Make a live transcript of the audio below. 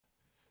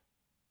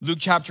Luke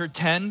chapter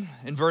 10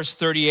 and verse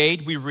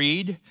 38, we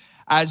read,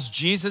 as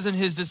Jesus and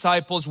his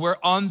disciples were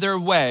on their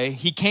way,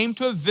 he came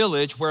to a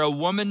village where a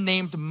woman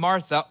named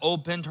Martha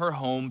opened her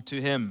home to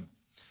him.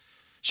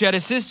 She had a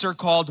sister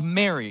called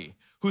Mary,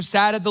 who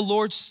sat at the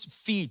Lord's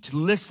feet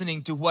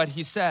listening to what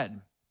he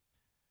said.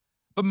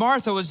 But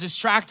Martha was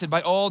distracted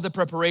by all the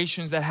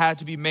preparations that had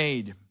to be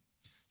made.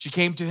 She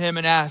came to him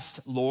and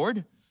asked,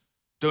 Lord,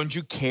 don't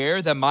you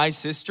care that my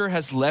sister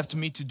has left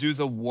me to do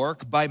the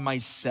work by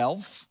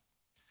myself?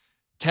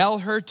 Tell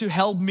her to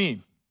help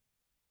me.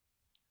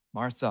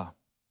 Martha,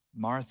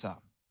 Martha,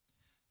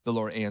 the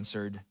Lord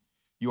answered,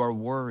 you are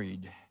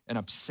worried and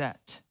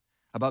upset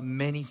about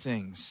many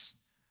things,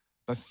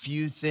 but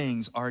few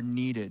things are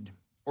needed,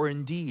 or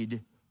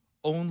indeed,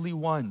 only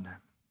one.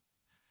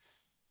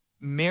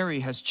 Mary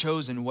has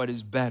chosen what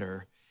is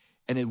better,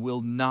 and it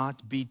will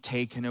not be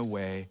taken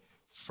away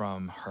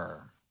from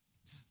her.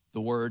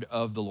 The word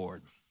of the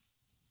Lord.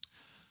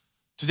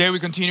 Today we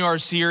continue our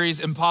series,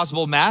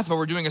 Impossible Math, but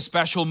we're doing a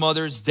special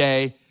Mother's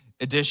Day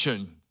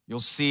edition. You'll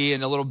see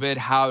in a little bit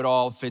how it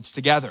all fits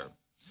together.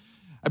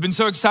 I've been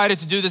so excited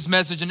to do this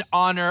message in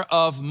honor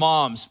of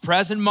moms,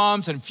 present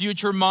moms and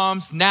future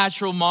moms,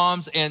 natural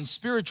moms and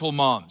spiritual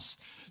moms.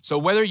 So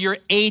whether you're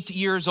 8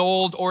 years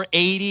old or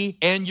 80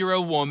 and you're a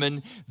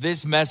woman,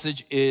 this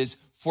message is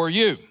for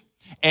you.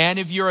 And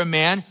if you're a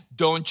man,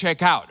 don't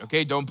check out,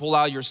 okay? Don't pull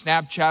out your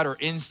Snapchat or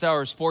Insta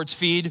or sports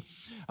feed.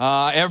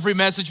 Every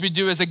message we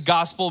do is a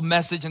gospel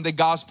message, and the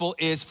gospel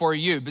is for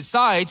you.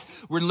 Besides,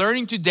 we're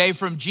learning today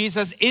from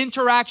Jesus'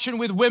 interaction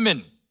with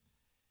women.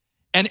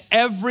 And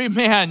every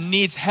man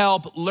needs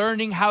help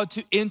learning how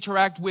to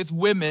interact with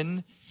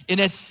women in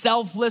a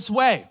selfless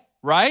way,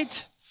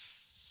 right?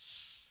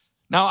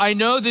 Now, I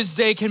know this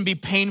day can be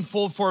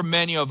painful for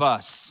many of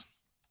us.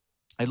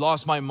 I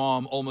lost my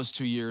mom almost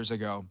 2 years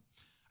ago.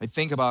 I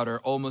think about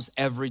her almost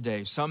every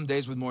day, some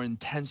days with more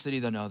intensity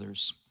than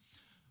others.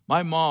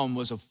 My mom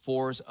was a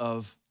force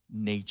of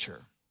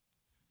nature.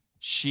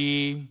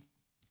 She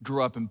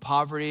grew up in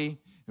poverty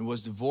and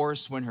was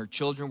divorced when her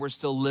children were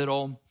still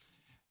little.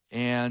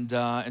 And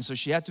so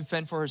she had to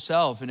fend for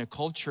herself in a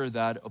culture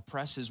that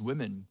oppresses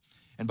women.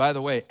 And by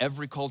the way,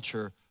 every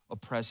culture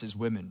oppresses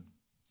women.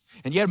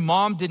 And yet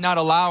mom did not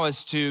allow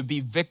us to be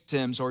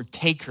victims or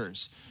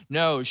takers.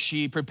 No,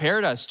 she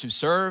prepared us to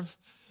serve,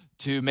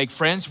 to make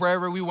friends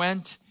wherever we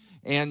went,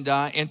 and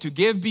to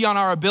give beyond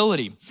our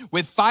ability.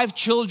 With 5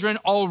 children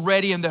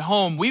already in the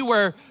home, we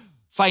were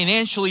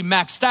financially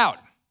maxed out.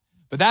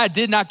 But that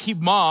did not keep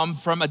mom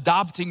from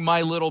adopting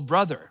my little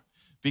brother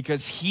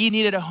because he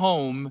needed a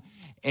home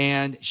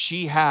and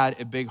she had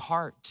a big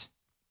heart.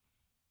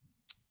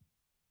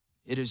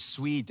 It is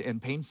sweet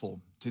and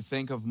painful to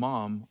think of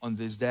mom on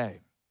this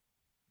day.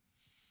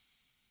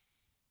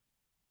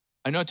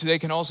 I know today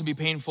can also be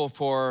painful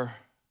for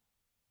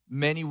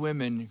many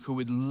women who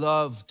would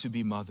love to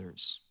be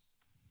mothers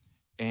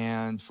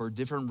and for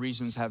different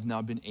reasons have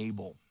not been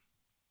able.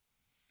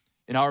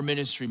 In our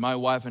ministry, my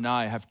wife and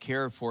I have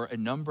cared for a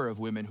number of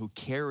women who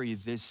carry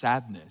this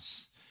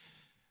sadness.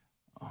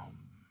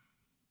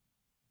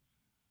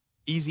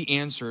 Easy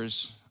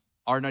answers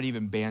are not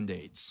even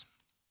Band-Aids.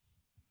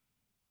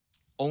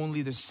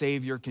 Only the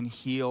Savior can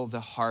heal the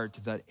heart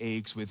that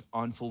aches with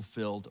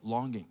unfulfilled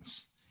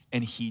longings,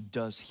 and he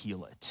does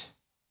heal it.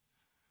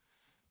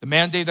 The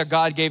mandate that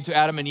God gave to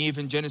Adam and Eve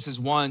in Genesis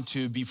 1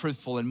 to be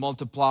fruitful and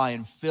multiply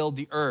and fill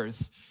the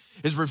earth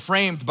is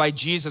reframed by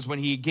Jesus when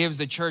he gives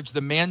the church the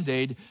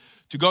mandate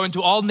to go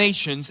into all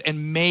nations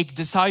and make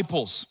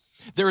disciples.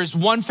 There is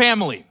one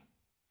family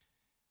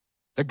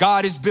that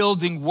God is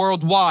building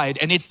worldwide,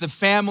 and it's the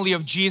family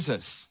of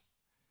Jesus.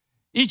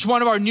 Each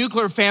one of our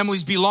nuclear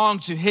families belong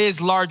to his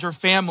larger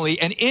family,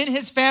 and in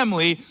his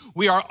family,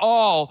 we are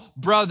all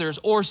brothers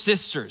or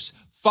sisters,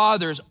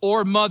 fathers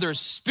or mothers,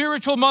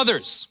 spiritual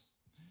mothers.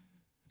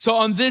 So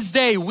on this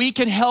day, we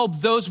can help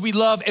those we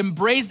love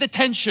embrace the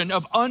tension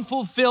of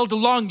unfulfilled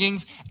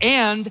longings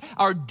and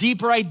our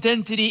deeper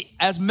identity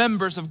as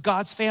members of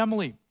God's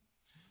family.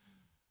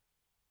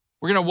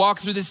 We're gonna walk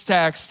through this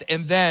text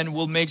and then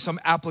we'll make some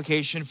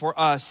application for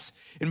us.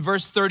 In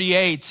verse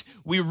 38,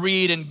 we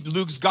read in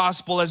Luke's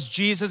gospel, as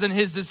Jesus and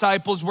his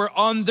disciples were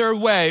on their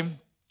way,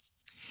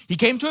 he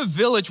came to a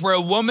village where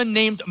a woman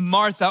named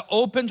Martha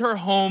opened her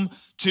home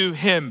to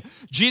him.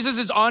 Jesus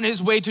is on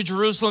his way to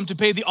Jerusalem to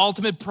pay the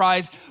ultimate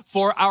price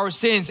for our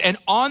sins. And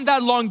on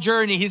that long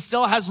journey, he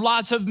still has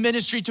lots of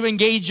ministry to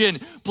engage in,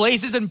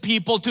 places and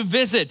people to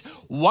visit.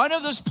 One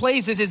of those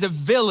places is a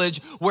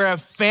village where a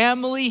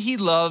family he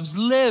loves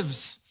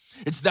lives.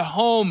 It's the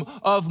home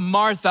of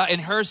Martha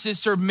and her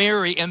sister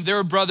Mary and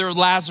their brother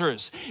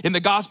Lazarus. In the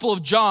Gospel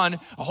of John,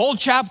 a whole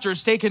chapter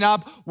is taken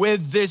up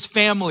with this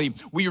family.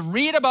 We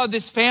read about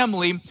this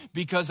family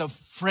because of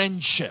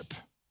friendship.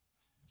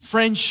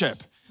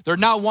 Friendship. They're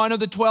not one of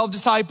the 12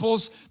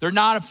 disciples. They're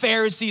not a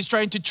Pharisees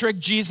trying to trick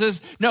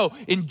Jesus. No,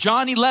 in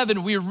John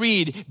 11, we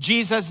read,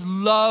 Jesus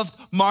loved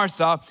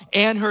Martha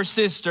and her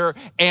sister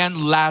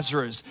and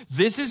Lazarus.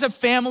 This is a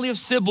family of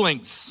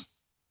siblings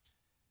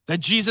that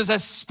Jesus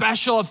has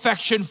special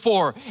affection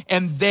for,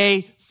 and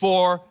they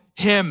for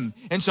him.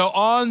 And so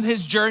on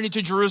his journey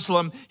to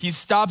Jerusalem, he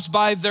stops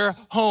by their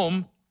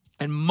home,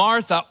 and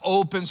Martha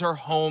opens her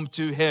home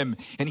to him.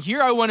 And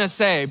here I want to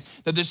say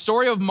that the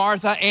story of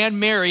Martha and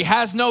Mary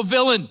has no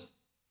villain.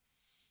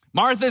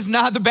 Martha is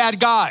not the bad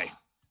guy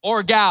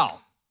or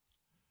gal.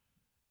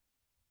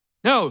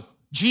 No,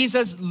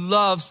 Jesus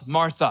loves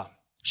Martha.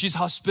 She's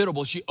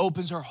hospitable. She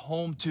opens her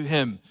home to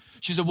him.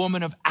 She's a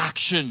woman of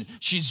action.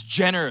 She's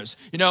generous.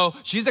 You know,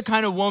 she's the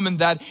kind of woman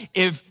that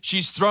if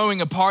she's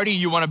throwing a party,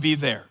 you want to be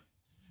there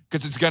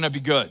because it's going to be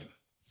good.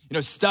 You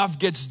know, stuff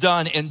gets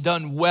done and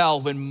done well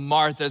when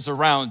Martha's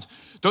around.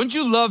 Don't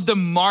you love the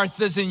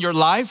Marthas in your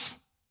life?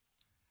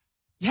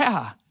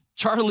 Yeah,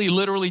 Charlie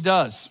literally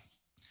does.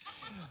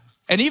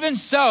 And even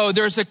so,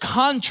 there's a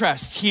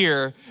contrast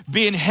here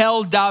being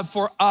held out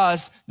for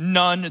us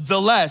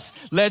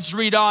nonetheless. Let's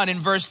read on in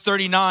verse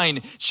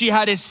 39. She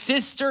had a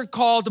sister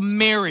called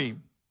Mary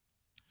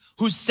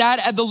who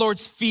sat at the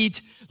Lord's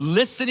feet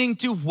listening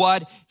to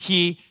what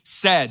he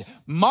said.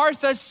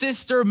 Martha's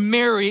sister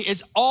Mary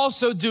is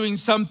also doing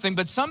something,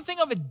 but something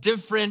of a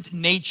different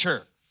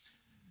nature.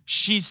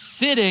 She's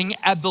sitting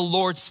at the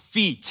Lord's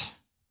feet.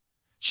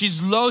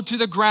 She's low to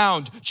the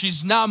ground.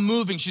 She's not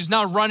moving. She's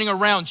not running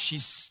around.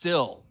 She's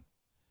still.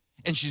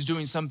 And she's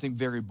doing something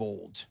very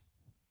bold.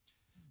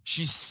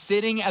 She's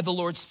sitting at the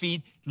Lord's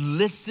feet,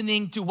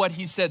 listening to what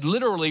he said.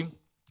 Literally,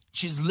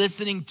 she's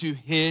listening to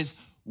his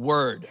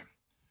word.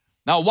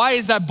 Now, why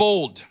is that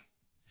bold?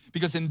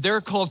 Because in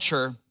their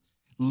culture,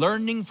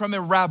 learning from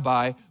a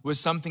rabbi was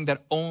something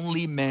that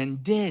only men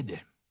did.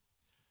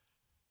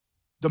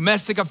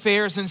 Domestic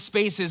affairs and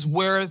spaces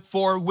were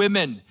for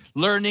women.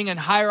 Learning and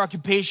higher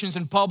occupations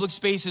and public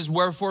spaces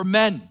were for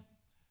men.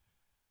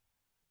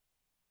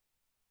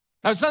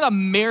 Now, it's not that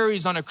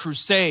Mary's on a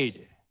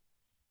crusade.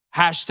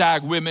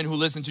 Hashtag women who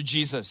listen to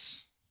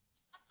Jesus.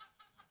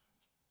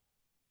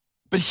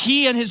 But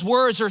he and his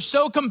words are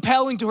so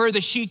compelling to her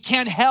that she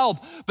can't help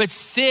but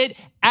sit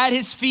at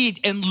his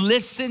feet and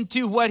listen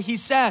to what he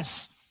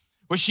says.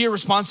 Was she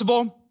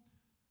irresponsible?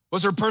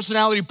 Was her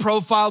personality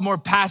profile more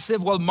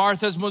passive while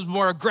Martha's was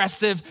more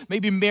aggressive?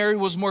 Maybe Mary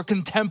was more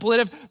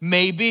contemplative.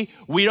 Maybe.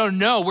 We don't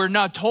know. We're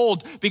not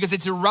told because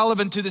it's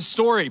irrelevant to the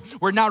story.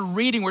 We're not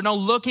reading. We're not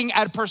looking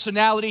at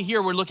personality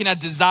here. We're looking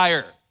at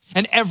desire.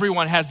 And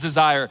everyone has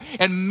desire.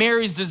 And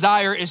Mary's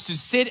desire is to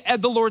sit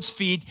at the Lord's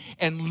feet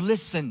and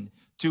listen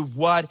to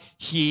what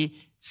he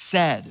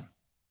said.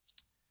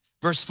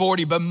 Verse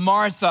 40, but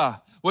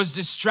Martha was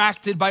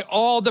distracted by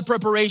all the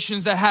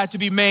preparations that had to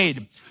be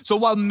made. So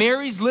while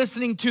Mary's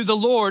listening to the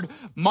Lord,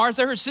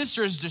 Martha, her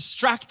sister, is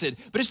distracted.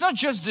 But it's not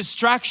just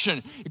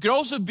distraction. It could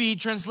also be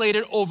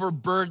translated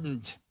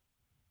overburdened.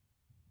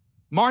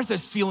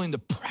 Martha's feeling the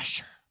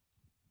pressure.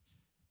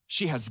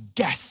 She has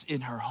guests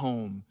in her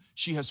home.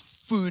 She has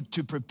food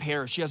to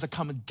prepare. She has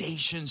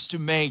accommodations to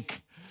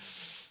make.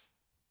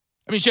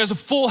 I mean, she has a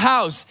full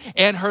house,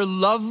 and her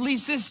lovely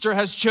sister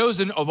has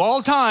chosen, of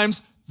all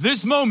times,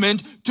 this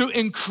moment to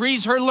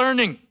increase her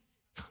learning.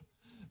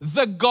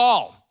 The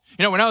gall.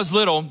 You know, when I was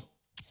little,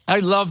 I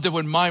loved it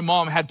when my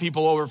mom had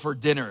people over for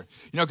dinner,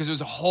 you know, because it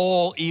was a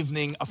whole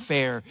evening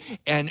affair,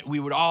 and we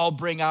would all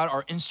bring out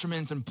our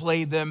instruments and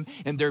play them,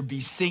 and there'd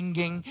be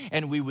singing,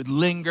 and we would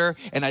linger,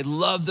 and I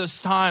loved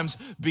those times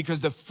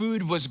because the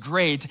food was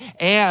great,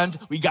 and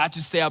we got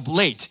to stay up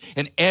late,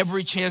 and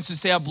every chance to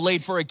stay up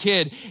late for a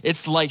kid,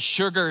 it's like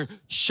sugar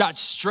shot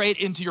straight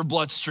into your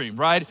bloodstream,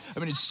 right? I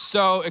mean, it's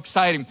so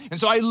exciting, and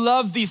so I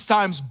love these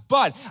times,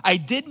 but I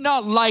did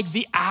not like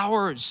the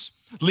hours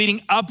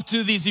leading up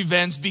to these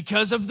events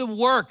because of the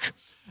work.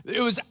 It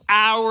was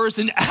hours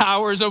and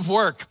hours of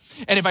work.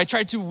 And if I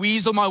tried to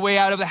weasel my way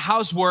out of the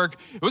housework,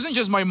 it wasn't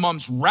just my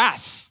mom's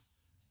wrath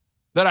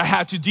that I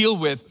had to deal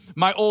with.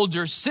 My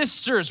older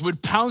sisters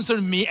would pounce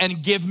on me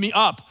and give me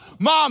up.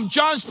 Mom,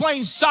 John's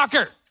playing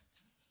soccer.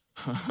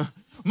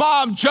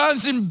 Mom,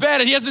 John's in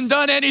bed and he hasn't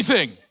done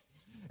anything.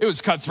 It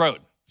was cutthroat.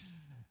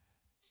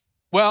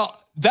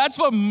 Well, that's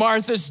what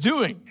Martha's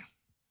doing.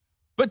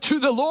 But to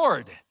the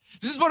Lord,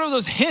 this is one of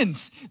those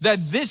hints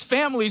that this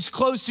family is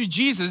close to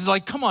Jesus. It's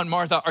like, come on,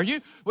 Martha, are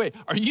you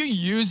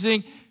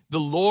using the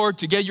Lord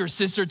to get your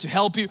sister to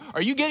help you?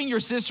 Are you getting your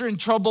sister in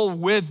trouble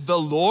with the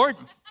Lord?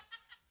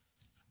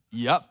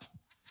 Yep,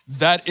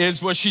 that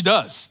is what she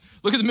does.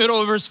 Look at the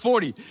middle of verse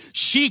 40.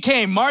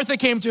 Martha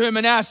came to him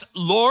and asked,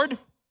 Lord,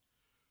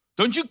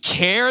 don't you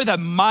care that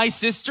my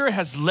sister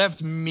has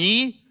left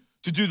me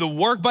to do the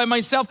work by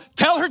myself?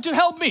 Tell her to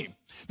help me.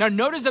 Now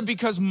notice that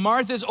because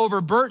Martha's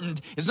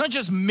overburdened, it's not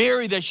just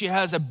Mary that she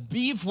has a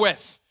beef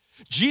with.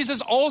 Jesus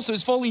also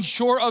is falling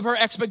short of her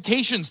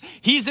expectations.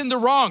 He's in the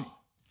wrong.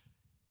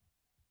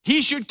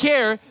 He should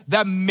care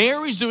that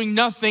Mary's doing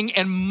nothing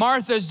and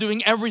Martha's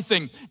doing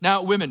everything.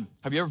 Now, women,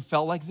 have you ever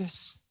felt like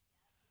this?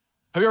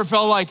 Have you ever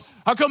felt like,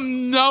 how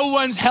come no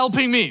one's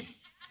helping me?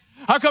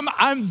 How come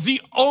I'm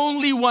the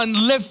only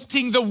one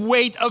lifting the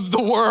weight of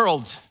the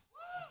world?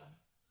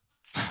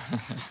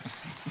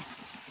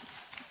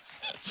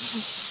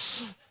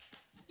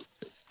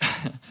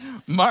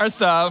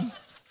 Martha,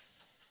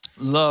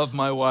 love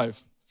my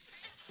wife,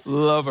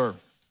 love her.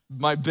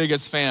 my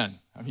biggest fan.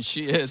 I mean,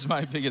 she is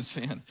my biggest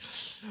fan.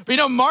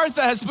 But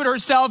Martha has put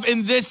herself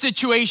in this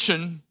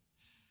situation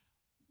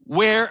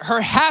where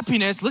her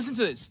happiness, listen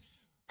to this,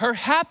 her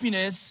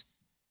happiness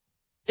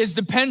is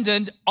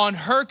dependent on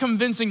her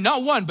convincing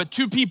not one, but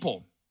two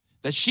people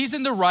that she's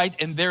in the right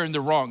and they're in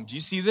the wrong. Do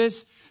you see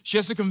this? She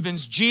has to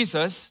convince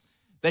Jesus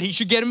that he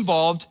should get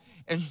involved,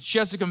 and she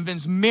has to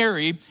convince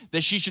Mary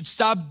that she should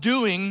stop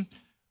doing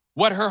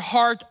what her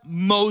heart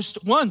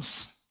most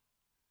wants.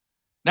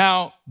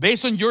 Now,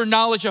 based on your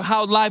knowledge of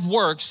how life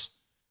works,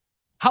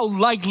 how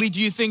likely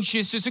do you think she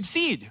is to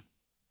succeed?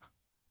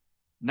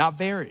 Not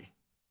very.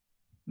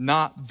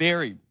 Not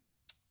very.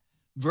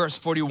 Verse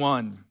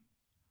 41,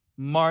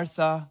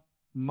 Martha,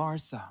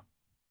 Martha,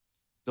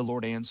 the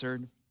Lord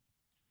answered,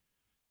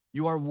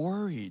 you are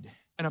worried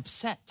and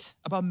upset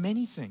about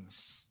many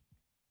things.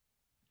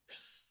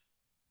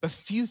 But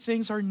few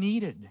things are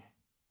needed,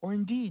 or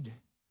indeed,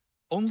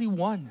 only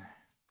one.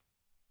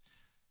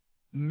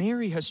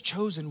 Mary has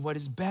chosen what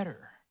is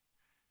better,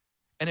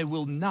 and it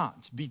will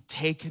not be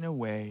taken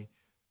away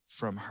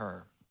from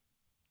her.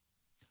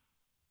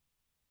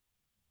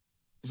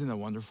 Isn't that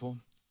wonderful?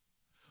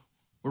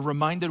 We're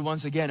reminded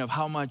once again of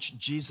how much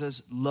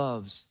Jesus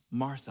loves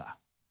Martha.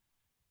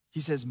 He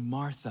says,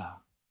 Martha,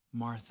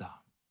 Martha.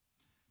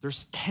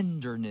 There's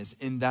tenderness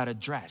in that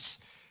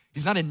address.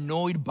 He's not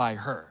annoyed by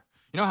her.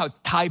 You know how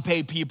type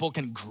A people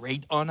can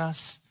grate on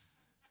us?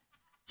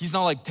 He's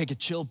not like, take a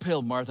chill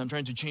pill, Martha. I'm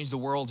trying to change the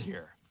world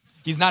here.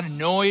 He's not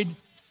annoyed.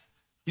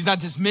 He's not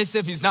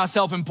dismissive. He's not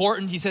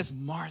self-important. He says,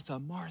 Martha,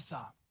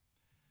 Martha.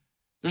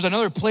 There's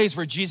another place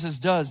where Jesus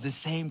does the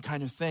same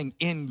kind of thing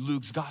in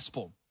Luke's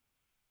gospel.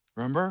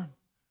 Remember?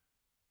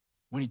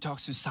 When he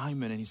talks to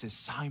Simon and he says,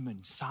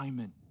 Simon,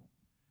 Simon.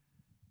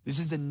 This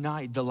is the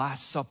night, the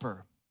Last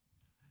Supper.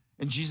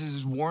 And Jesus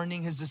is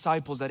warning his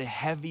disciples that a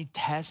heavy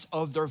test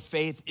of their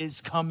faith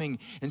is coming.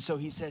 And so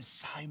he says,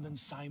 Simon,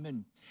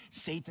 Simon,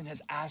 Satan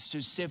has asked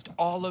to sift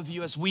all of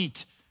you as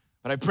wheat.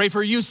 But I pray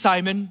for you,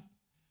 Simon,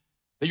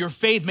 that your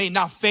faith may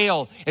not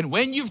fail. And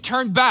when you've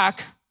turned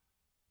back,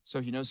 so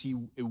he knows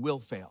it will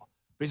fail.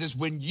 But he says,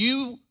 when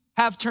you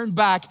have turned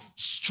back,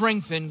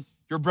 strengthen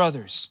your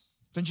brothers.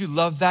 Don't you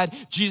love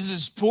that? Jesus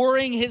is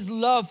pouring his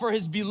love for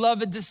his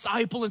beloved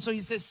disciple. And so he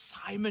says,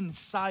 Simon,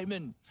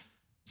 Simon.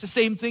 It's the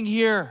same thing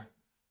here.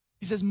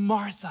 He says,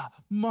 Martha,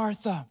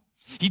 Martha.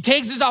 He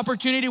takes this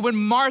opportunity when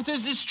Martha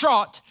is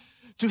distraught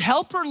to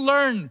help her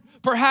learn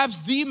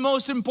perhaps the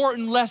most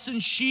important lesson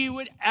she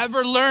would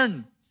ever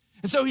learn.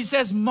 And so he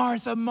says,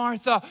 Martha,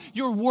 Martha,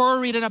 you're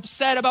worried and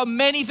upset about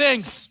many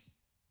things,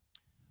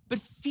 but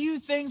few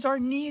things are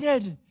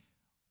needed,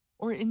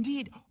 or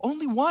indeed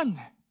only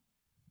one.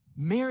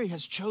 Mary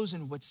has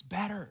chosen what's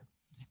better,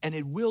 and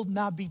it will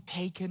not be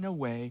taken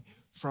away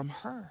from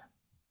her.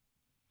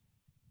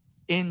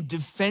 In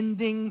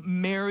defending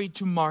Mary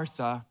to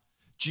Martha,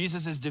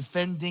 Jesus is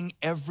defending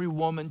every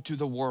woman to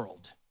the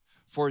world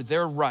for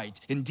their right,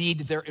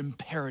 indeed their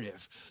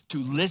imperative,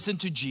 to listen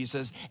to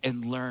Jesus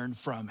and learn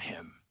from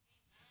him.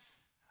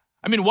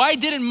 I mean, why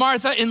didn't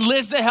Martha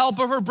enlist the help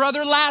of her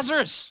brother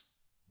Lazarus?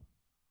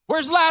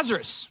 Where's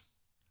Lazarus?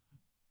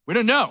 We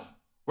don't know.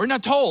 We're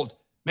not told.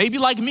 Maybe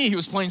like me, he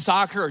was playing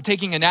soccer or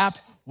taking a nap.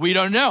 We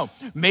don't know.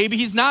 Maybe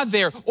he's not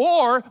there,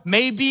 or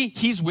maybe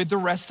he's with the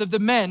rest of the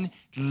men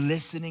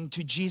listening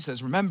to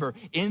Jesus. Remember,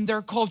 in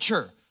their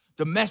culture,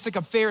 domestic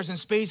affairs and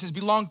spaces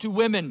belong to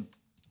women.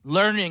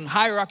 Learning,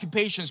 higher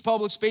occupations,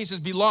 public spaces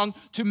belong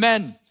to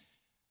men.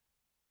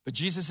 But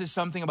Jesus is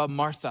something about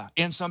Martha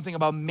and something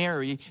about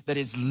Mary that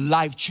is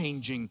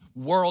life-changing,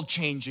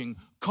 world-changing,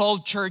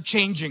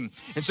 culture-changing.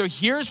 And so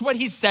here's what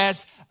he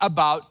says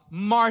about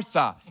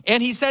Martha.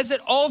 And he says it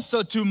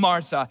also to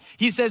Martha.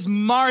 He says,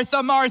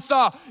 Martha,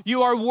 Martha,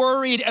 you are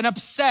worried and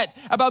upset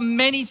about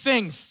many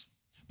things,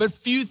 but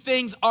few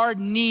things are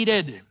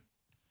needed.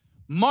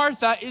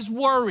 Martha is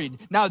worried.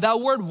 Now,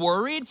 that word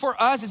worried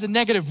for us is a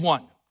negative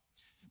one.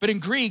 But in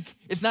Greek,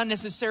 it's not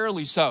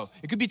necessarily so.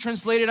 It could be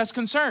translated as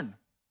concern,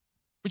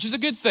 which is a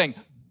good thing.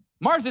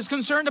 Martha is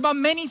concerned about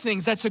many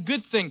things. That's a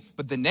good thing.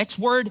 But the next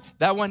word,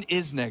 that one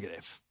is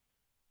negative.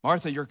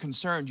 Martha, you're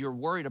concerned, you're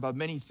worried about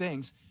many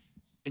things,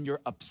 and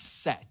you're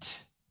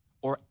upset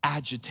or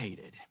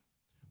agitated.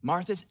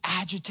 Martha's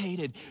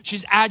agitated.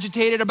 She's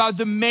agitated about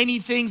the many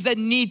things that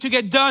need to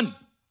get done.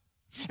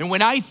 And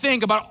when I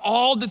think about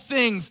all the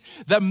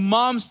things that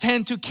moms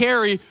tend to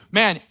carry,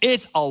 man,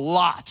 it's a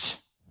lot,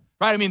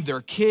 right? I mean, their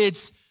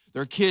kids,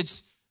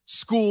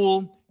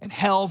 school and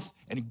health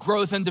and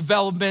growth and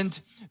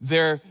development,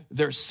 their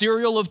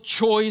cereal of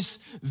choice,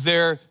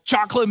 their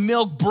chocolate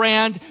milk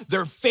brand,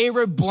 their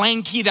favorite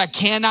blankie that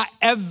cannot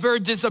ever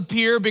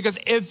disappear, because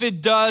if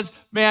it does,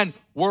 man,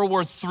 World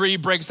War III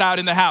breaks out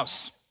in the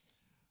house.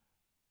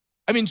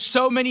 I mean,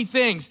 so many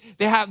things.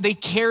 They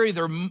carry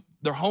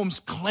their home's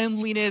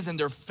cleanliness and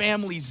their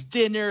family's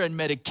dinner and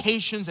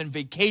medications and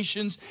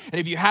vacations. And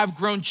if you have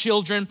grown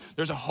children,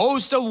 there's a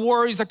host of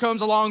worries that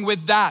comes along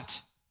with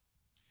that.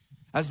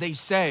 As they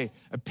say,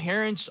 a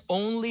parent's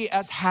only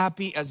as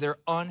happy as their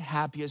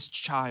unhappiest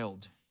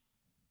child.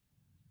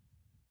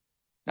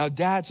 Now,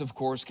 dads, of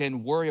course,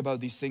 can worry about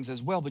these things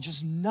as well, but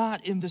just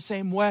not in the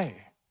same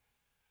way.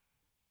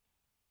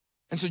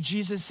 And so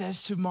Jesus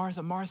says to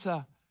Martha,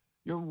 Martha,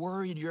 you're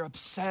worried, you're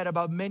upset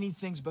about many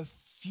things, but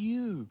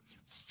few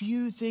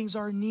things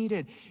are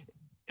needed.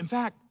 In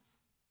fact,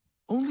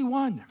 only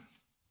one.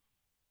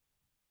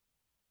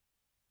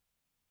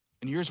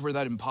 And here's where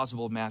that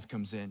impossible math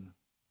comes in.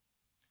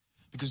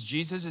 Because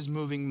Jesus is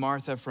moving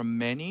Martha from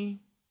many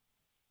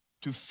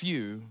to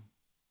few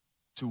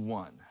to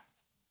one.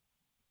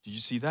 Did you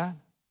see that?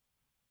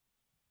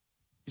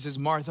 He says,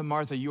 Martha,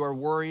 Martha, you are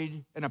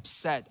worried and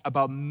upset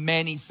about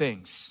many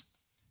things,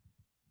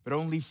 but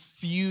only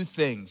few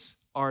things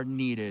are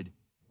needed.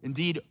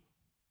 Indeed,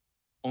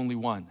 only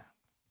one.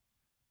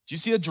 Do you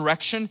see the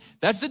direction?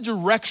 That's the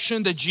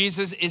direction that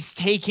Jesus is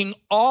taking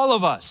all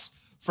of us,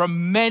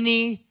 from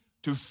many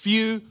to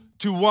few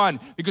to one.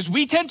 Because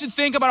we tend to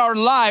think about our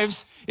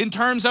lives in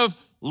terms of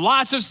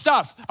lots of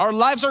stuff. Our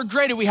lives are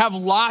great and we have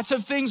lots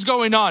of things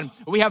going on.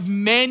 We have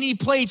many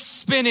plates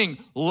spinning,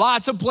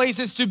 lots of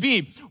places to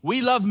be.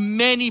 We love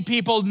many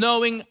people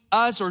knowing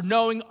us or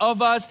knowing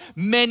of us,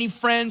 many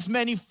friends,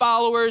 many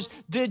followers,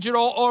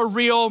 digital or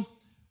real.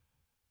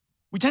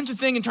 We tend to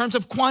think in terms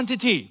of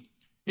quantity.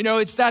 You know,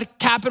 it's that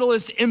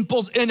capitalist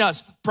impulse in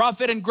us,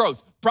 profit and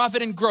growth,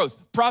 profit and growth,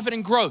 profit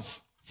and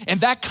growth. And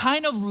that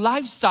kind of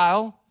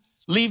lifestyle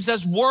leaves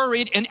us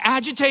worried and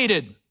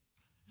agitated.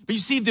 But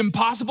you see, the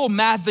impossible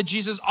math that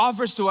Jesus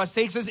offers to us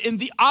takes us in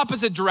the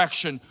opposite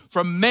direction,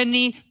 from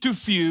many to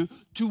few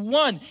to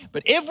one.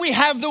 But if we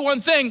have the one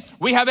thing,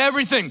 we have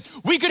everything.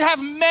 We could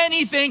have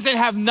many things and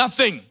have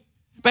nothing.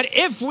 But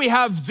if we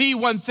have the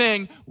one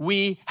thing,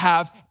 we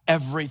have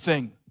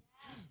everything.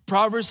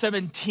 Proverbs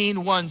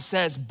 17:1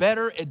 says,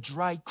 better a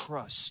dry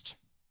crust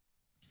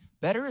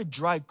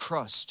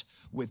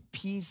with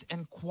peace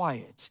and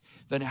quiet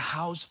than a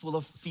house full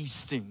of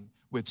feasting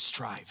with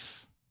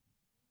strife.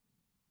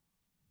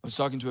 I was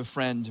talking to a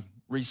friend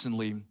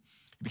recently. He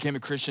became a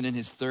Christian in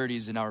his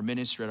 30s in our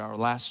ministry at our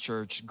last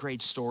church.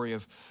 Great story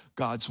of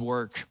God's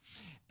work.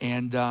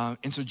 And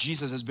so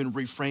Jesus has been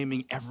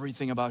reframing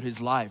everything about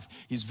his life.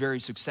 He's very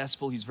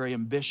successful, he's very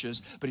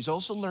ambitious, but he's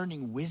also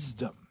learning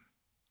wisdom.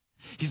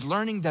 He's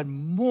learning that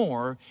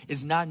more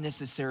is not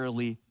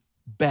necessarily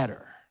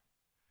better.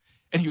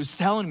 And he was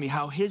telling me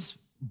how his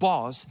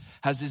boss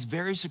has this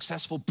very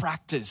successful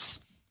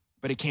practice,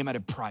 but it came at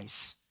a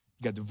price.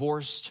 He got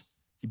divorced.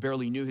 He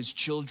barely knew his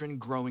children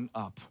growing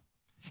up.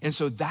 And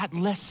so that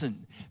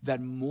lesson,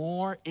 that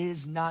more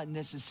is not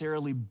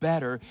necessarily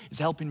better, is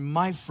helping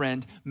my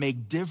friend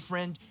make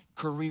different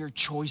career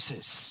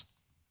choices.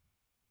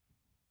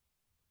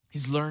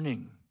 He's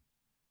learning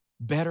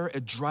better a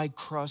dry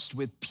crust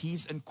with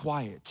peace and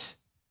quiet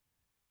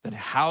than a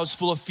house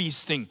full of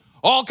feasting,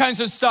 all kinds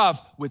of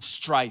stuff with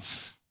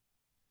strife.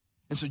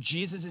 And so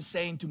Jesus is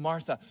saying to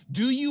Martha,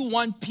 do you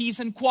want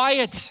peace and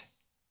quiet?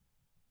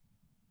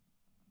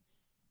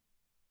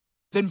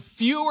 Then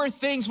fewer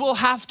things we'll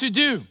have to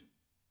do.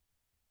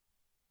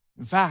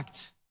 In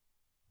fact,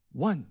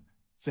 one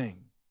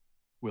thing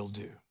will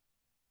do.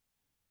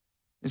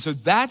 And so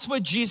that's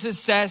what Jesus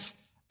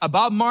says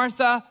about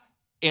Martha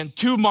and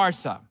to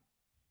Martha.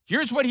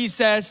 Here's what he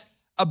says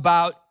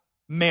about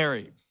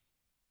Mary.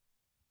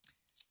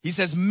 He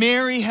says,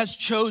 Mary has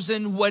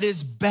chosen what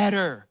is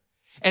better,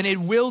 and it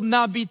will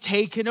not be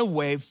taken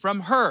away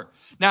from her.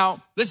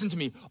 Now, listen to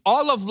me.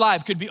 All of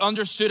life could be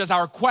understood as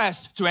our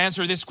quest to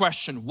answer this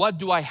question. What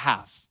do I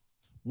have?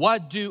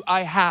 What do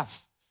I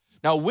have?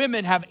 Now,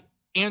 women have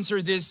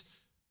answered this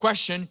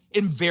question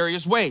in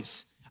various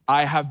ways.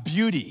 I have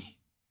beauty.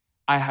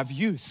 I have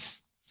youth.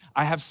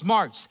 I have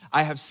smarts.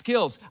 I have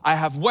skills. I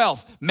have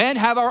wealth. Men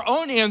have our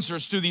own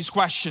answers to these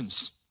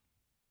questions.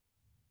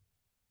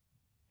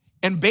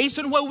 And based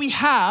on what we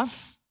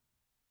have,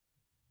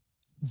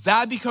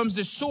 that becomes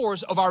the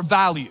source of our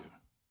value.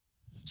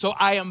 So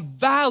I am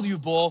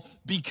valuable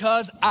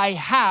because I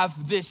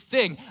have this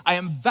thing. I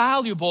am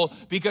valuable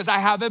because I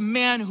have a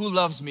man who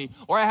loves me,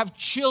 or I have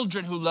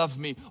children who love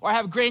me, or I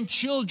have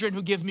grandchildren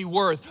who give me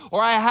worth,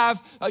 or I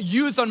have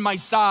youth on my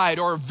side,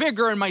 or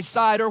vigor on my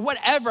side, or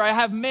whatever. I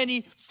have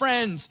many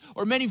friends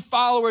or many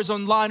followers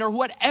online, or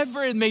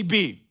whatever it may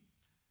be.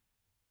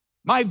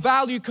 My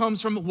value comes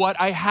from what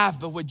I have.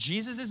 But what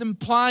Jesus is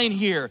implying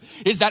here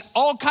is that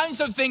all kinds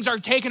of things are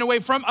taken away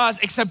from us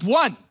except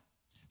one.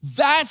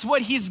 That's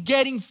what he's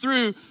getting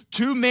through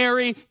to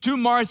Mary, to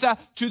Martha,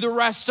 to the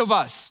rest of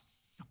us.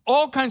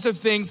 All kinds of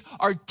things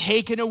are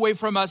taken away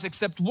from us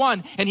except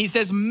one. And he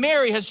says,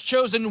 Mary has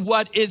chosen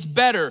what is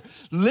better.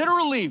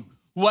 Literally,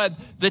 what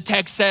the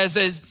text says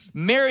is,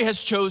 Mary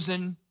has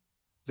chosen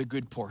the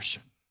good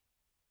portion.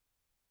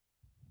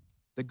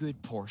 The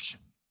good portion.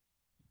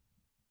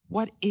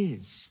 What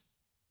is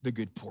the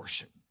good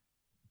portion?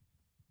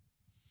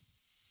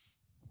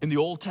 In the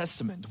Old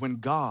Testament, when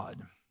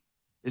God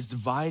is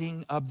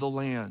dividing up the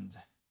land,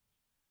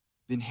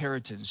 the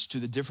inheritance to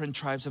the different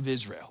tribes of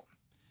Israel,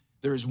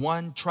 there is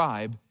one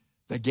tribe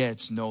that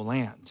gets no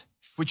land.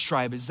 Which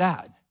tribe is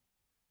that?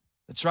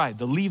 That's right,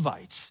 the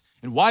Levites.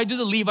 And why do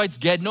the Levites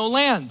get no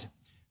land?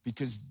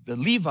 because the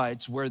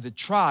Levites were the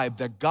tribe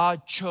that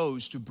God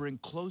chose to bring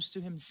close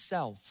to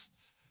himself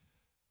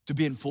to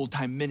be in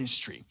full-time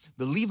ministry.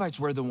 The Levites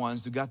were the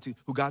ones who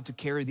got to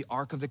carry the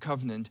Ark of the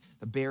Covenant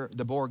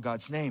that bore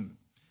God's name.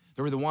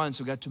 They were the ones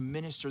who got to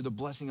minister the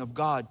blessing of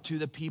God to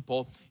the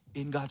people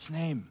in God's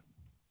name.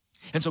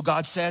 And so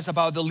God says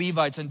about the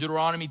Levites in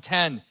Deuteronomy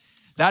 10,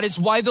 that is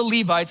why the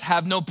Levites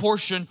have no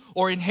portion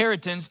or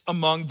inheritance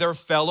among their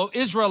fellow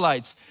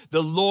Israelites.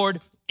 The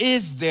Lord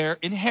is their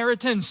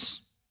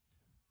inheritance.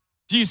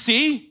 Do you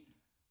see?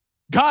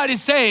 God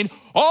is saying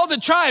all the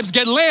tribes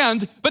get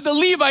land, but the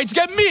Levites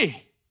get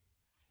me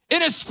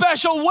in a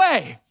special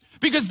way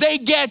because they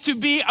get to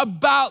be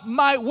about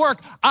my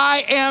work.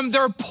 I am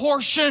their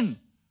portion.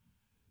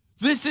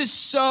 This is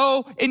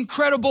so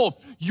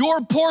incredible.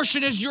 Your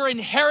portion is your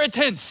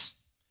inheritance.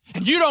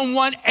 And you don't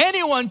want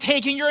anyone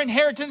taking your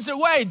inheritance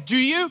away, do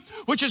you?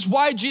 Which is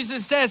why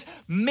Jesus says,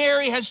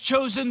 Mary has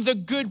chosen the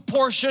good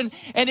portion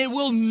and it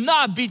will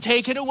not be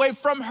taken away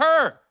from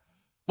her.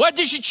 What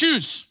did she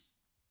choose?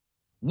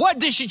 What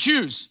did she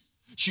choose?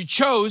 She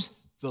chose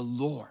the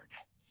Lord.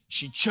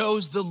 She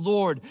chose the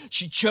Lord.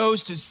 She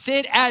chose to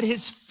sit at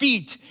his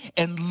feet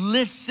and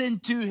listen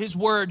to his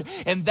word.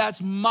 And that's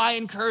my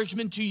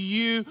encouragement to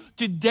you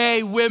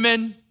today,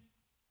 women.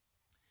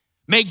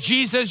 Make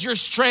Jesus your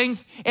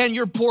strength and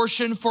your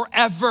portion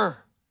forever.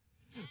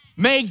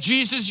 Make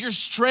Jesus your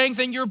strength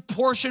and your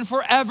portion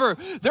forever.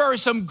 There are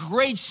some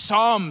great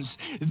Psalms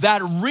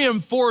that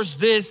reinforce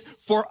this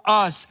for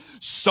us.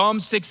 Psalm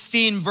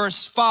 16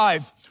 verse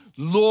 5.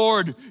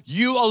 Lord,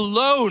 you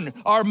alone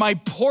are my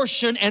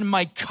portion and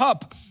my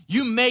cup.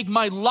 You make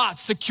my lot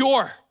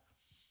secure.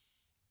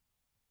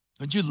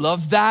 Don't you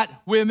love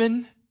that,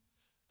 women?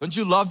 Don't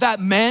you love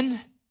that,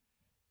 men?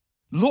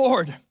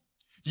 Lord,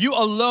 you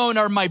alone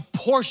are my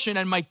portion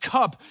and my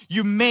cup.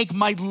 You make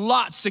my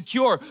lot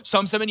secure.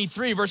 Psalm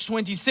 73 verse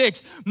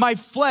 26, my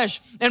flesh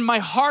and my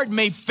heart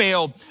may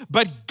fail,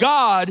 but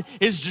God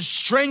is the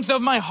strength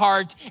of my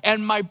heart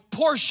and my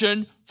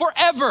portion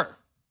forever.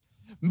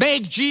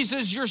 Make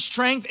Jesus your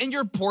strength and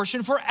your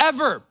portion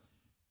forever.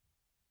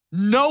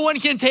 No one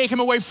can take him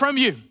away from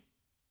you.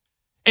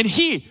 And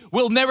he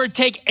will never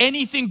take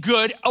anything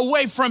good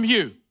away from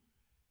you.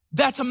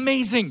 That's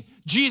amazing.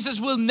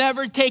 Jesus will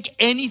never take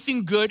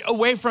anything good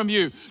away from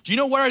you. Do you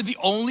know what are the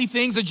only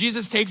things that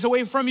Jesus takes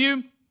away from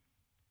you?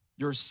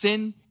 Your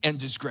sin and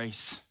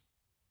disgrace.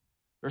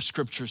 There are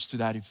scriptures to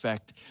that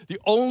effect. The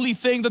only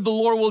thing that the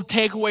Lord will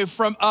take away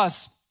from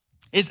us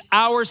is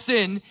our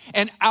sin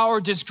and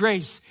our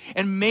disgrace.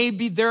 And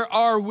maybe there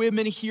are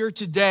women here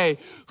today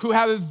who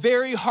have a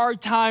very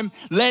hard time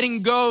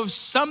letting go of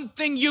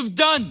something you've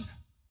done.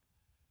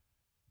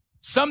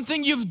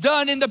 Something you've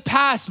done in the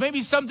past,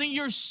 maybe something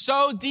you're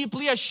so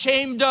deeply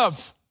ashamed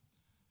of.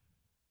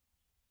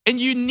 And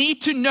you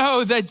need to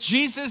know that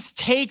Jesus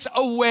takes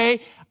away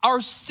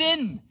our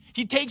sin.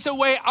 He takes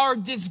away our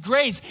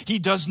disgrace. He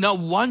does not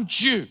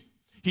want you.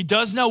 He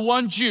does not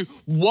want you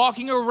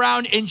walking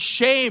around in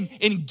shame,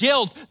 in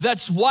guilt.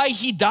 That's why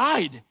he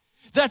died.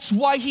 That's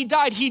why he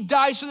died. He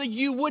died so that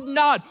you would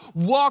not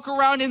walk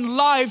around in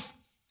life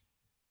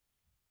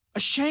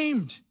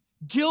ashamed,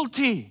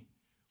 guilty,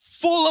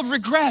 full of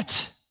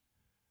regret.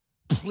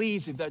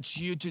 Please, if that's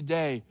you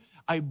today,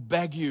 I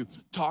beg you,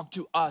 talk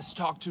to us,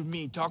 talk to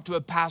me, talk to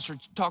a pastor,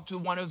 talk to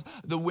one of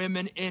the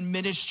women in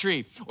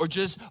ministry, or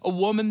just a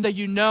woman that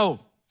you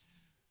know.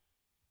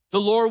 The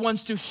Lord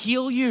wants to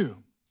heal you.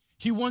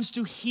 He wants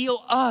to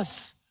heal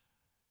us.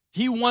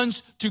 He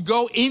wants to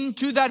go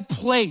into that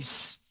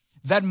place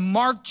that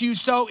marked you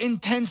so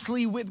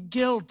intensely with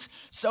guilt,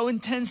 so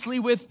intensely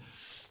with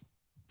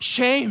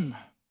shame,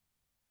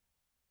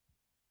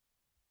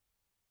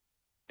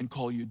 and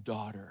call you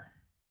daughter,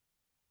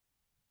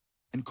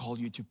 and call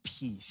you to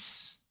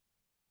peace,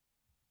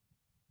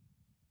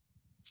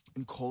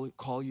 and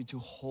call you to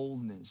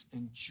wholeness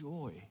and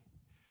joy.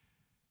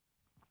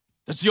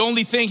 That's the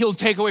only thing he'll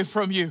take away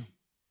from you.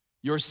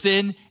 Your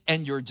sin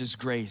and your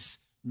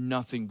disgrace,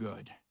 nothing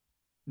good.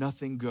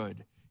 Nothing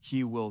good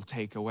he will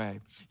take away.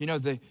 You know,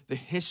 the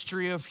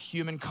history of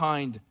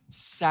humankind,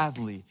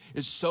 sadly,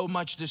 is so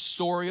much the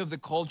story of the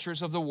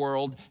cultures of the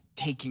world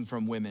taking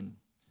from women,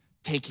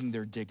 taking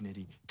their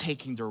dignity,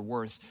 taking their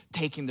worth,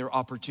 taking their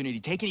opportunity,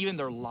 taking even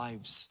their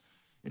lives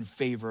in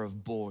favor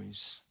of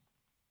boys.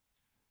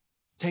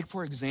 Take,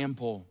 for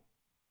example,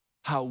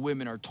 how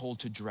women are told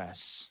to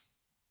dress.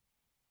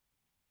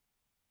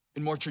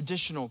 In more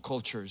traditional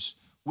cultures,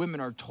 women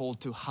are told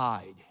to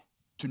hide,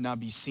 to not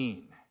be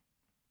seen.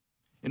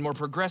 In more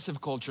progressive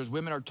cultures,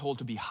 women are told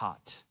to be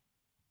hot,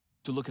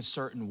 to look a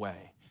certain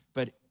way.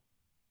 But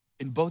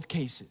in both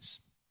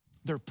cases,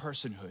 their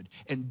personhood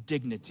and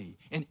dignity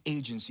and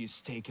agency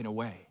is taken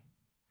away.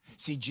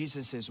 See,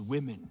 Jesus says,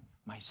 women,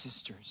 my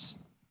sisters,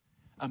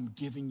 I'm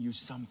giving you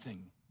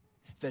something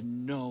that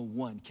no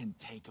one can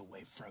take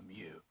away from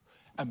you.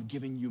 I'm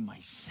giving you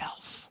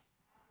myself.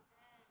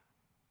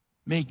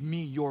 Make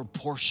me your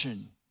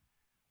portion,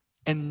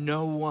 and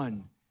no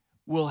one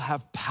will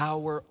have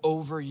power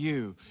over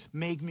you.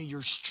 Make me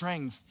your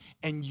strength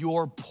and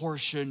your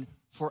portion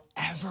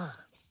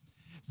forever.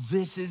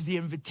 This is the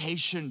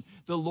invitation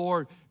the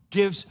Lord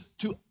gives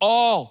to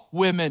all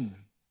women.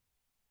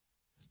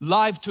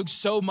 Life took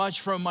so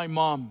much from my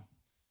mom.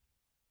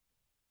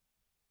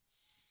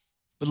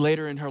 But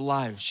later in her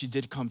life, she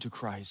did come to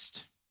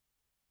Christ.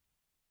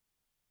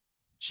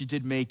 She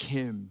did make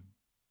him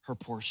her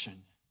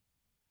portion.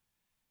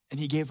 And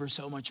he gave her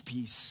so much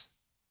peace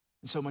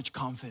and so much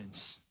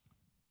confidence.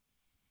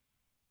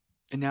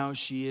 And now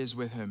she is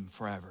with him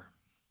forever.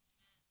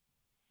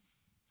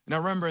 And I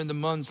remember in the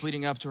months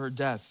leading up to her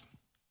death,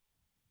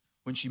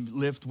 when she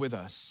lived with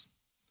us,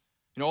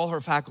 in all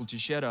her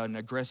faculties, she had an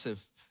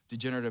aggressive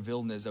degenerative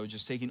illness that was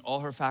just taking all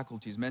her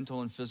faculties,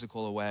 mental and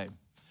physical, away.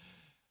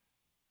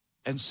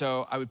 And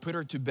so I would put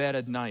her to bed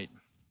at night.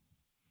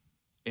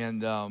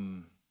 And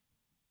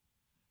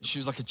she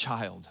was like a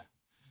child.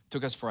 It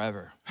took us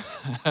forever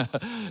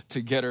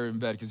to get her in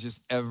bed because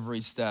just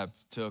every step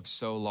took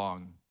so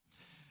long.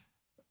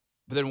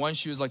 But then once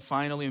she was like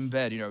finally in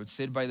bed, I would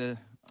sit by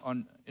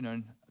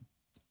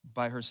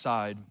her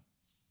side,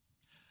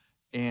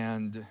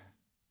 and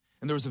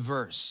there was a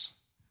verse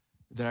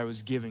that I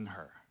was giving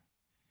her.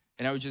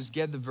 And I would just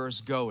get the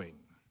verse going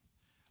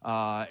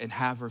and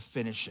have her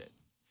finish it.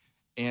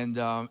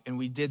 And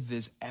we did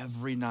this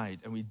every night,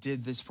 and we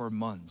did this for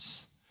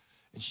months,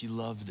 and she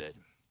loved it.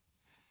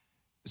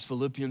 It's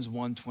Philippians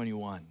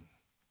 1:21.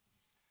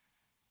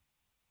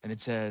 And it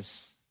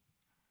says,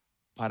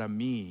 "Para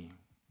mí,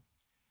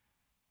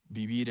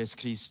 vivir es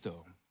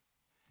Cristo,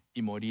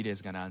 y morir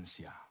es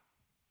ganancia.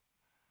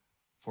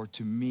 For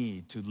to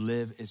me, to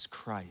live is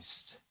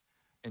Christ,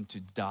 and to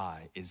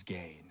die is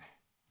gain."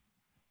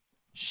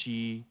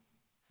 She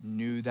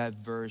knew that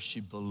verse. She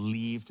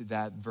believed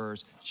that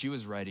verse. She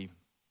was ready.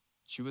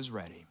 She was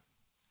ready.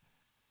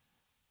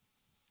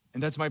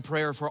 And that's my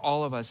prayer for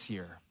all of us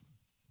here,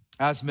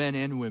 as men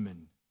and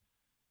women.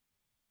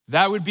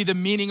 That would be the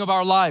meaning of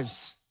our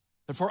lives.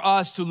 That for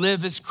us to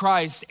live is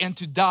Christ and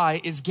to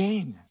die is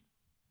gain.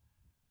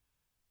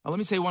 Now let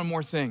me say one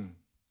more thing.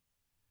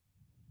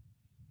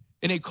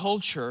 In a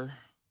culture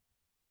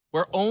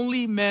where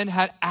only men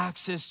had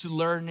access to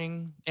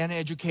learning and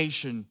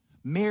education,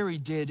 Mary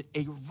did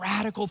a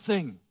radical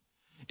thing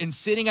in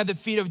sitting at the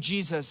feet of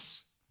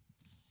Jesus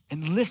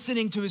and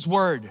listening to his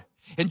word.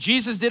 And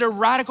Jesus did a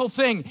radical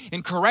thing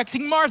in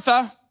correcting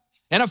Martha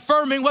and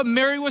affirming what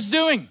Mary was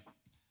doing.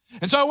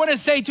 And so I want to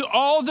say to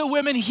all the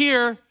women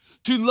here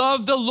to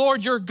love the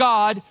Lord your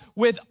God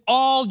with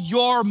all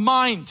your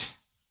mind.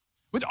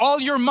 With all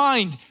your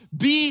mind.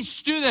 Be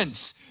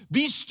students.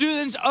 Be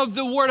students of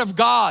the word of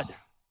God.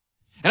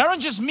 And I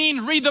don't just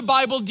mean read the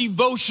Bible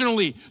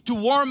devotionally to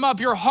warm up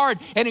your heart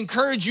and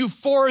encourage you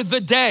for the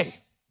day.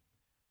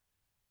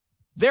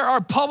 There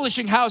are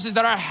publishing houses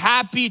that are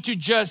happy to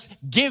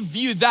just give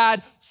you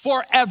that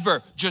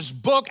forever.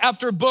 Just book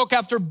after book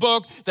after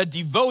book that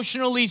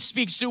devotionally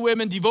speaks to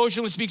women,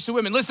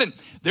 Listen,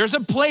 there's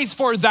a place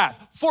for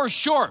that, for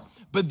sure.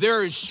 But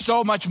there is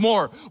so much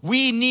more.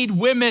 We need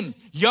women,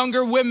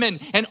 younger women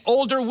and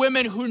older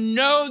women who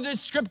know the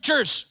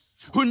scriptures,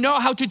 who know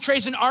how to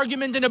trace an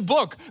argument in a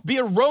book, be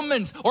it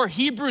Romans or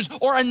Hebrews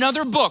or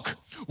another book.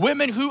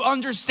 Women who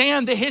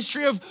understand the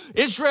history of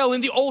Israel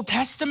in the Old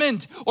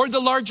Testament or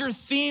the larger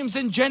themes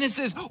in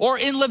Genesis or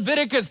in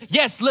Leviticus.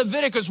 Yes,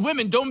 Leviticus.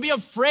 Women, don't be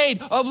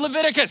afraid of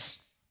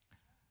Leviticus.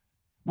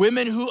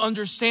 Women who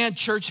understand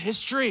church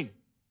history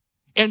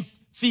and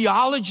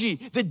theology,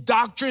 the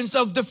doctrines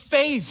of the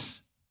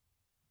faith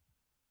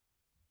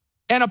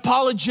and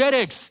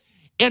apologetics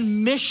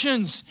and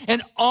missions,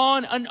 and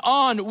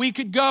on we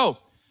could go.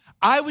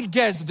 I would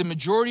guess that the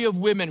majority of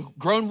women,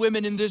 grown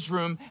women in this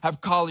room, have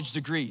college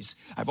degrees.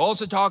 I've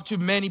also talked to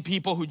many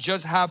people who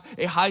just have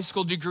a high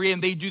school degree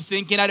and they do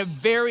thinking at a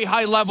very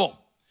high level.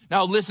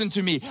 Now listen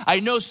to me. I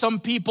know some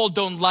people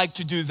don't like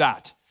to do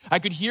that. I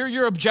could hear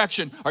your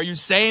objection. Are you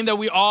saying that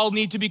we all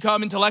need to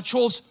become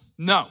intellectuals?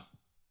 No.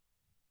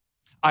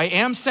 I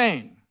am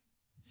saying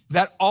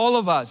that all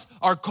of us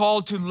are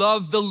called to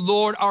love the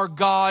Lord our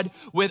God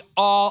with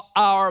all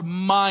our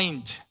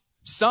mind.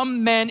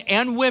 Some men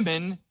and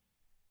women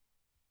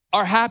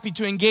are happy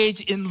to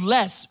engage in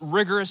less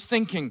rigorous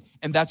thinking,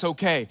 and that's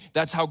okay.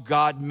 That's how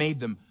God made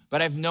them.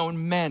 But I've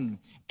known men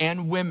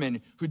and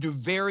women who do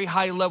very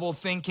high level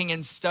thinking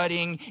and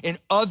studying in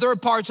other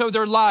parts of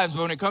their lives,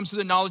 but when it comes to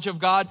the knowledge of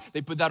God,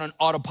 they put that on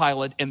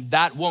autopilot, and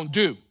that won't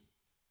do.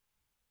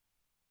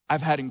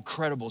 I've had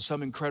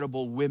some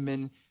incredible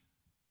women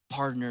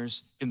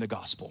partners in the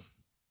gospel.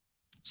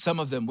 Some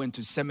of them went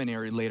to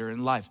seminary later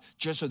in life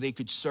just so they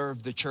could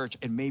serve the church,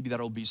 and maybe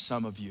that'll be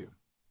some of you.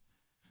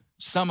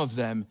 Some of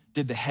them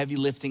did the heavy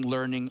lifting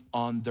learning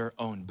on their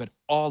own, but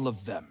all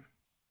of them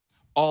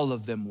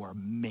were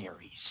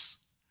Marys,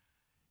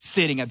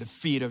 sitting at the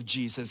feet of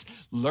Jesus,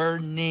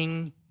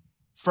 learning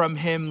from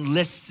him,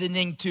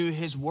 listening to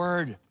his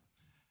word.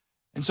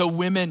 And so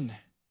women,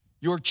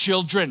 your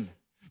children,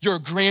 your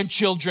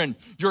grandchildren,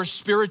 your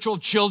spiritual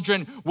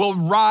children will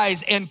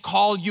rise and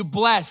call you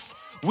blessed.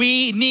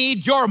 We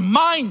need your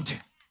mind.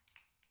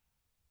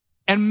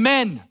 And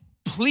men,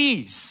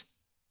 please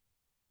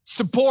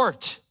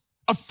support,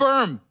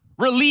 affirm,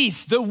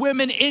 release the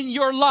women in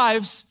your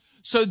lives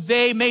so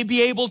they may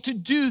be able to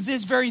do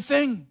this very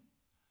thing.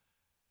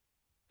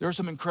 There are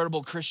some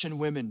incredible Christian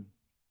women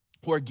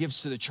who are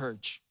gifts to the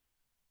church,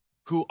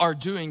 who are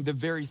doing the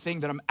very thing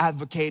that I'm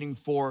advocating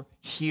for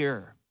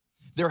here.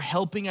 They're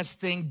helping us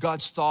think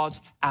God's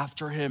thoughts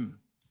after him.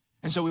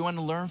 And so we want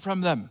to learn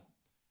from them.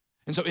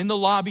 And so in the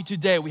lobby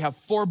today, we have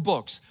 4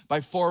 books by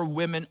 4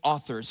 women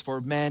authors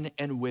for men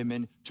and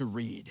women to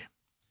read.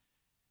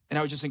 And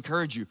I would just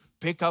encourage you,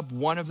 pick up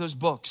one of those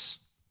books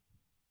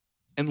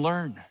and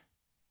learn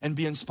and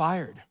be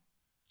inspired.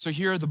 So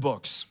here are the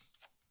books,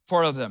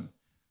 4 of them.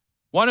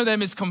 One of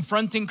them is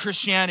Confronting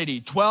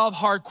Christianity, 12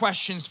 Hard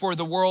Questions for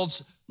the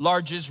World's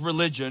Largest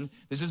Religion.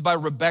 This is by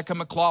Rebecca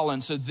McClellan.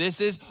 So this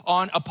is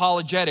on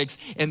apologetics.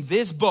 And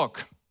this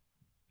book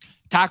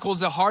tackles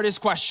the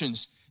hardest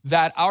questions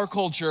that our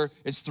culture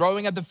is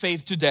throwing at the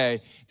faith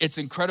today. It's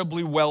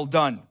incredibly well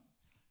done.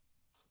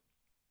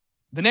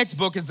 The next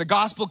book is The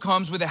Gospel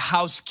Comes with a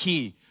House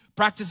Key,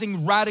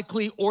 Practicing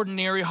Radically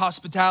Ordinary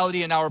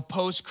Hospitality in Our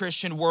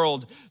Post-Christian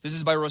World. This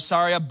is by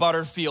Rosaria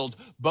Butterfield.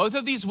 Both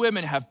of these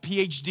women have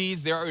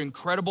PhDs. They are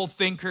incredible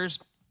thinkers.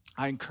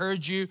 I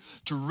encourage you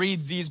to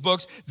read these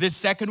books. This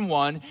second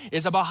one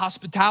is about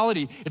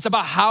hospitality. It's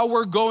about how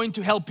we're going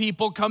to help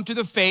people come to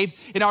the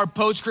faith in our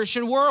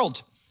post-Christian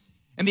world.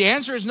 And the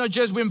answer is not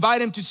just we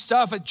invite them to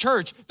stuff at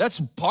church. That's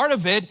part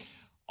of it.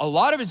 A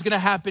lot of it's going to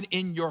happen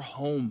in your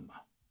home.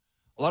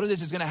 A lot of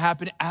this is going to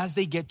happen as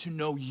they get to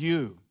know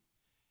you.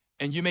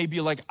 And you may be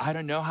like, I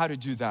don't know how to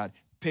do that.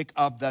 Pick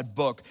up that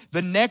book.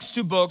 The next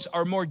 2 books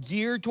are more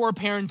geared toward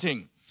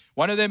parenting.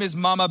 One of them is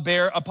Mama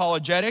Bear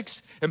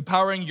Apologetics,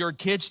 Empowering Your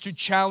Kids to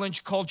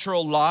Challenge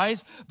Cultural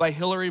Lies by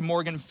Hillary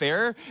Morgan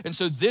Fair. And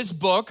so this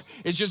book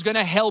is just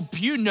gonna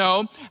help you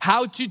know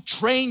how to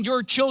train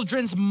your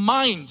children's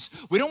minds.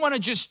 We don't wanna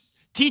just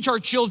teach our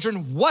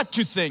children what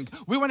to think.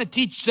 We wanna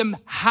teach them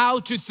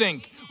how to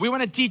think. We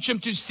wanna teach them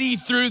to see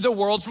through the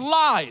world's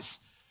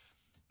lies.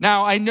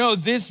 Now, I know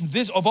this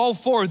of all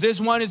 4,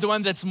 this one is the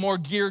one that's more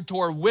geared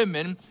toward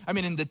women. I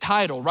mean, in the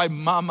title, right?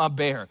 Mama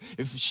Bear.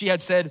 If she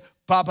had said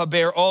Papa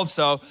Bear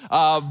also,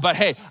 but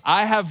hey,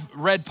 I have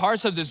read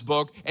parts of this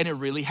book and it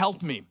really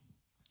helped me.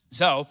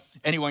 So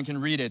anyone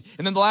can read it.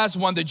 And then the last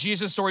one, the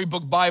Jesus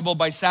Storybook Bible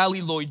by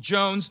Sally Lloyd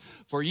Jones.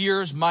 For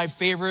years, my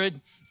favorite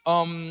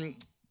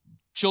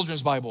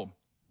children's Bible.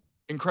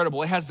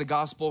 Incredible. It has the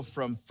gospel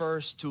from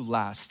first to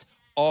last,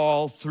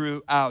 all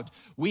throughout.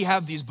 We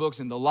have these books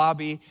in the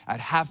lobby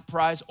at half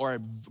price or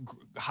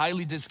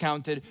highly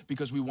discounted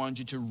because we want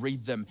you to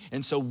read them.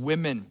 And so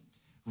women,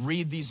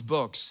 read these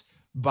books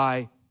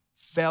by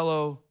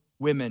fellow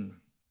women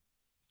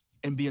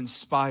and be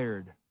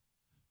inspired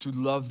to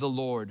love the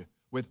Lord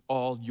with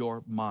all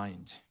your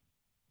mind.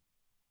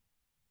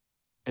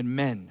 And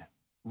men,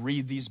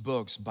 read these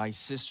books by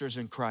sisters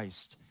in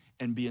Christ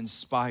and be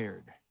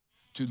inspired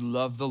to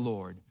love the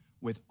Lord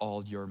with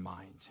all your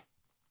mind.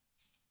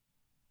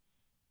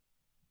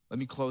 Let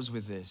me close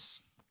with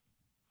this.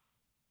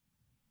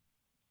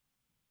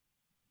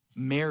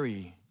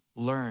 Mary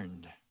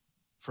learned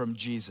from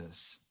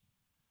Jesus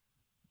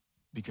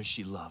because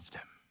she loved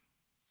him.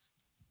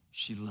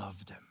 She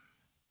loved him.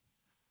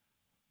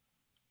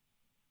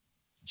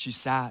 She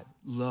sat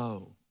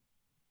low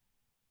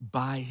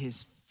by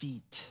his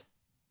feet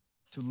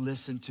to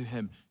listen to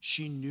him.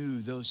 She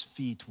knew those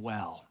feet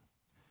well.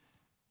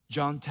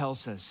 John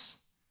tells us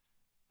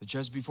that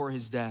just before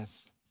his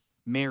death,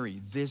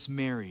 this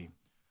Mary,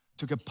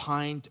 took a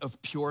pint of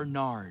pure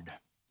nard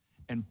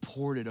and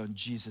poured it on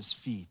Jesus'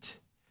 feet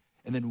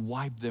and then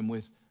wiped them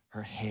with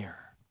her hair.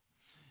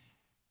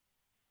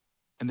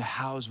 And the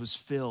house was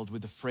filled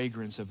with the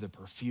fragrance of the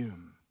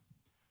perfume.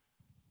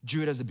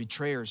 Judas the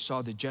betrayer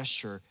saw the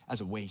gesture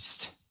as a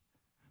waste,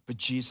 but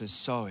Jesus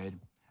saw it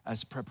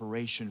as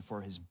preparation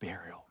for his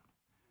burial.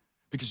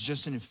 Because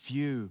just in a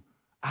few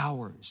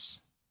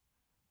hours,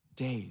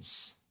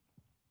 days,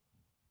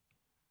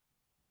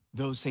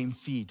 those same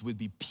feet would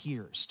be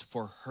pierced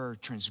for her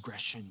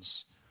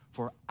transgressions,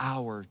 for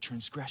our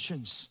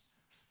transgressions.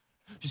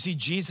 You see,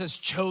 Jesus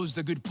chose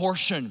the good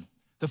portion,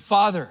 the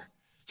Father.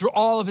 Through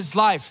all of his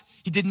life,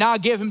 he did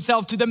not give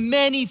himself to the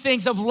many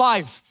things of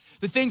life,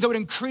 the things that would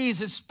increase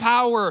his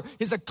power,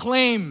 his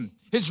acclaim,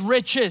 his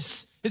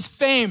riches, his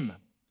fame.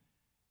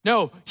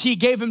 No, he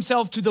gave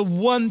himself to the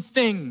one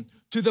thing,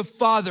 to the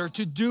Father,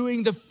 to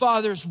doing the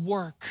Father's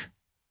work.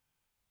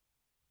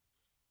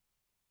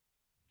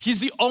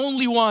 He's the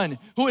only one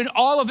who in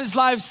all of his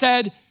life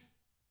said,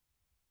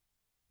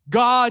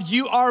 God,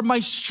 you are my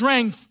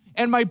strength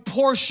and my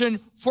portion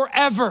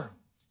forever.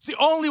 He's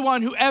the only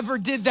one who ever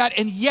did that,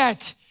 and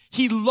yet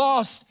he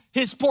lost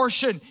his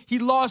portion. He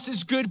lost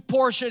his good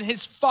portion,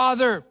 his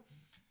Father.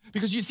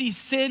 Because you see,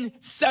 sin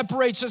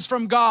separates us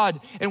from God.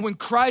 And when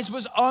Christ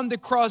was on the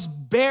cross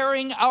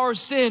bearing our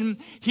sin,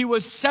 he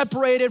was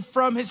separated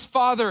from his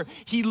Father.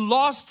 He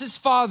lost his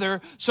Father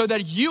so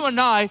that you and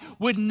I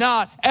would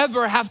not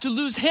ever have to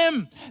lose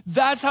him.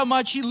 That's how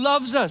much he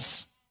loves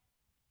us.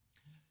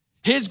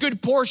 His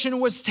good portion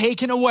was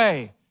taken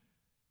away.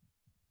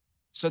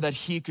 so that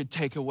he could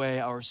take away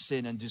our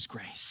sin and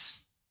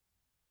disgrace.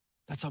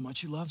 That's how much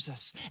he loves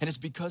us. And it's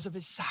because of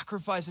his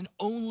sacrifice, and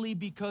only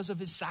because of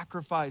his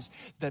sacrifice,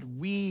 that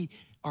we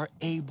are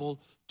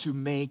able to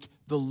make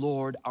the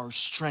Lord our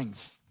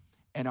strength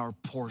and our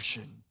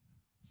portion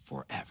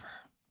forever.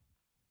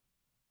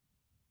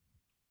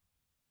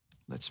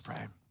 Let's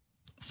pray.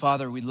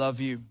 Father, we love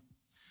you.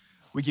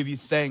 We give you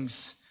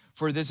thanks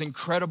for this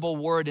incredible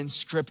word in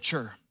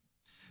Scripture.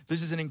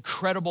 This is an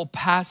incredible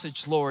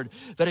passage, Lord,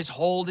 that is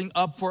holding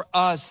up for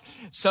us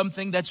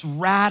something that's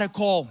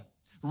radical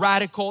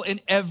in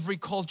every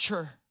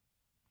culture.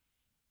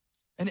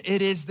 And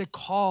it is the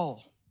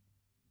call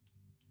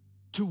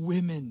to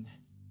women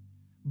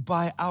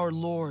by our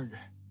Lord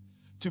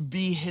to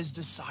be his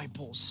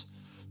disciples,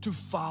 to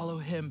follow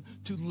him,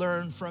 to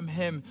learn from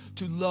him,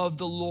 to love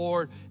the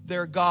Lord,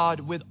 their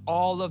God, with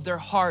all of their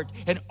heart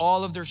and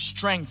all of their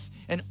strength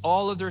and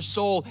all of their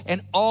soul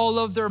and all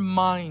of their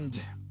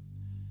mind.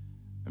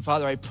 And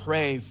Father, I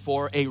pray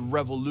for a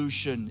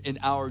revolution in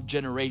our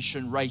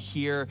generation right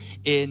here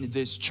in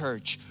this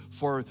church,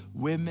 for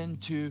women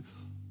to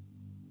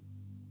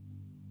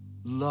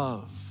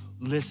love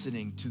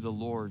listening to the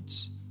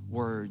Lord's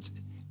words,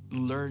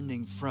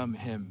 learning from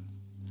him.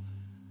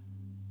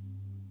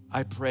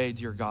 I pray,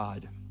 dear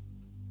God,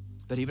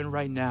 that even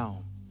right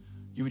now,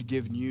 you would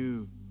give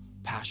new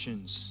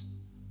passions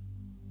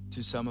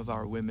to some of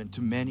our women,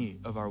 to many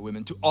of our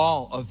women, to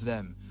all of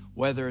them,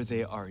 whether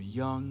they are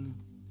young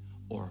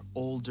or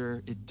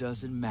older, it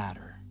doesn't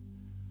matter.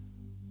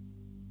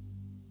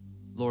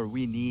 Lord,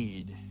 we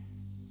need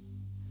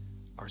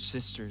our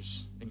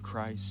sisters in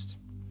Christ.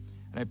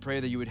 And I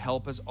pray that you would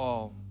help us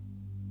all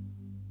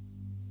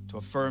to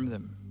affirm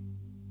them,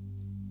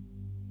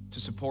 to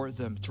support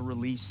them, to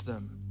release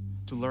them,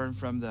 to learn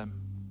from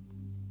them.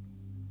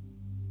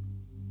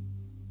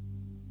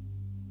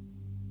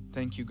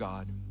 Thank you,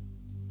 God,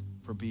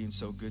 for being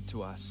so good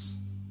to us.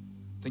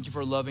 Thank you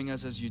for loving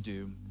us as you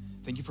do.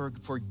 Thank you for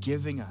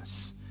forgiving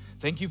us.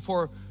 Thank you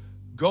for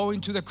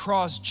going to the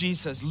cross,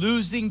 Jesus,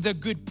 losing the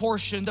good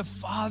portion, the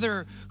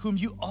Father whom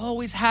you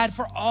always had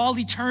for all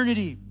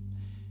eternity.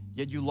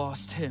 Yet you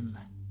lost him,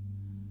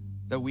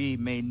 that we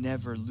may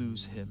never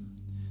lose him,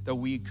 that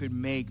we could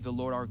make the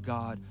Lord our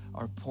God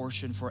our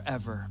portion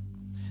forever,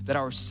 that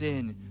our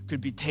sin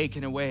could be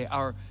taken away,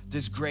 our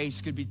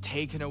disgrace could be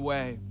taken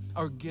away,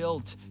 our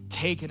guilt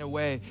taken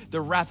away,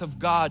 the wrath of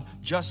God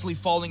justly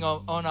falling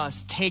on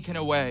us taken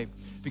away,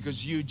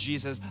 because you,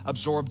 Jesus,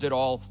 absorbed it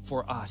all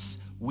for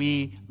us.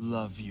 We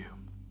love you.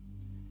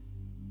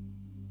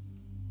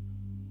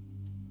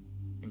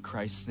 In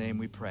Christ's name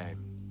we pray.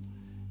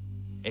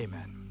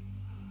 Amen.